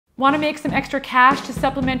Want to make some extra cash to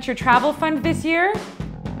supplement your travel fund this year?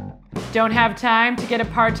 Don't have time to get a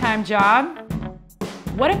part-time job?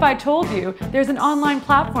 What if I told you there's an online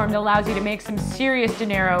platform that allows you to make some serious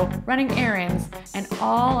dinero running errands and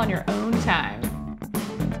all on your own time?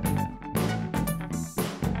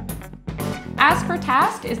 Ask for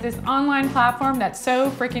Task is this online platform that's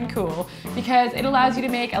so freaking cool because it allows you to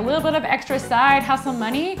make a little bit of extra side hustle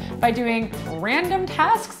money by doing random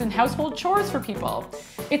tasks and household chores for people.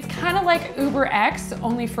 It's kind of like UberX,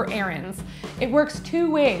 only for errands. It works two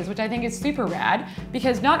ways, which I think is super rad,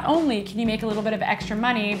 because not only can you make a little bit of extra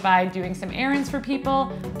money by doing some errands for people,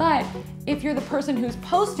 but if you're the person who's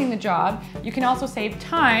posting the job, you can also save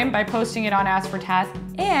time by posting it on Ask for Task,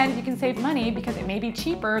 and you can save money because it may be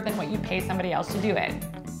cheaper than what you pay somebody else to do it.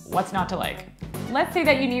 What's not to like? Let's say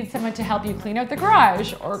that you need someone to help you clean out the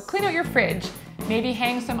garage or clean out your fridge, maybe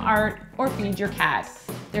hang some art or feed your cat.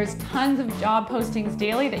 There's tons of job postings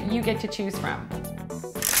daily that you get to choose from.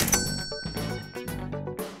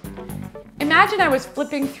 Imagine I was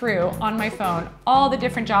flipping through on my phone all the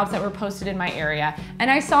different jobs that were posted in my area, and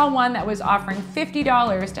I saw one that was offering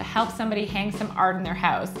 $50 to help somebody hang some art in their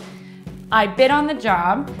house. I bid on the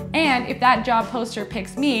job, and if that job poster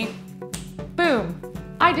picks me, boom,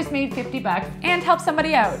 I just made 50 bucks and helped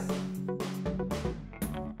somebody out.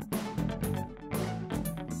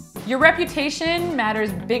 Your reputation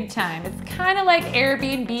matters big time. It's kind of like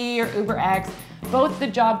Airbnb or UberX. Both the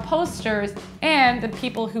job posters and the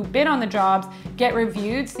people who bid on the jobs get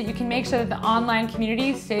reviewed, so you can make sure that the online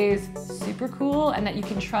community stays super cool and that you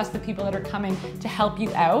can trust the people that are coming to help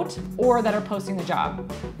you out or that are posting the job.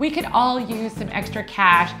 We could all use some extra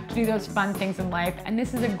cash to do those fun things in life, and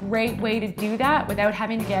this is a great way to do that without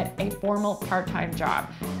having to get a formal part-time job.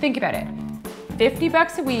 Think about it. 50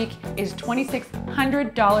 bucks a week is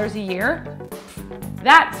 $2,600 a year.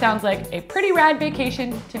 That sounds like a pretty rad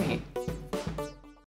vacation to me.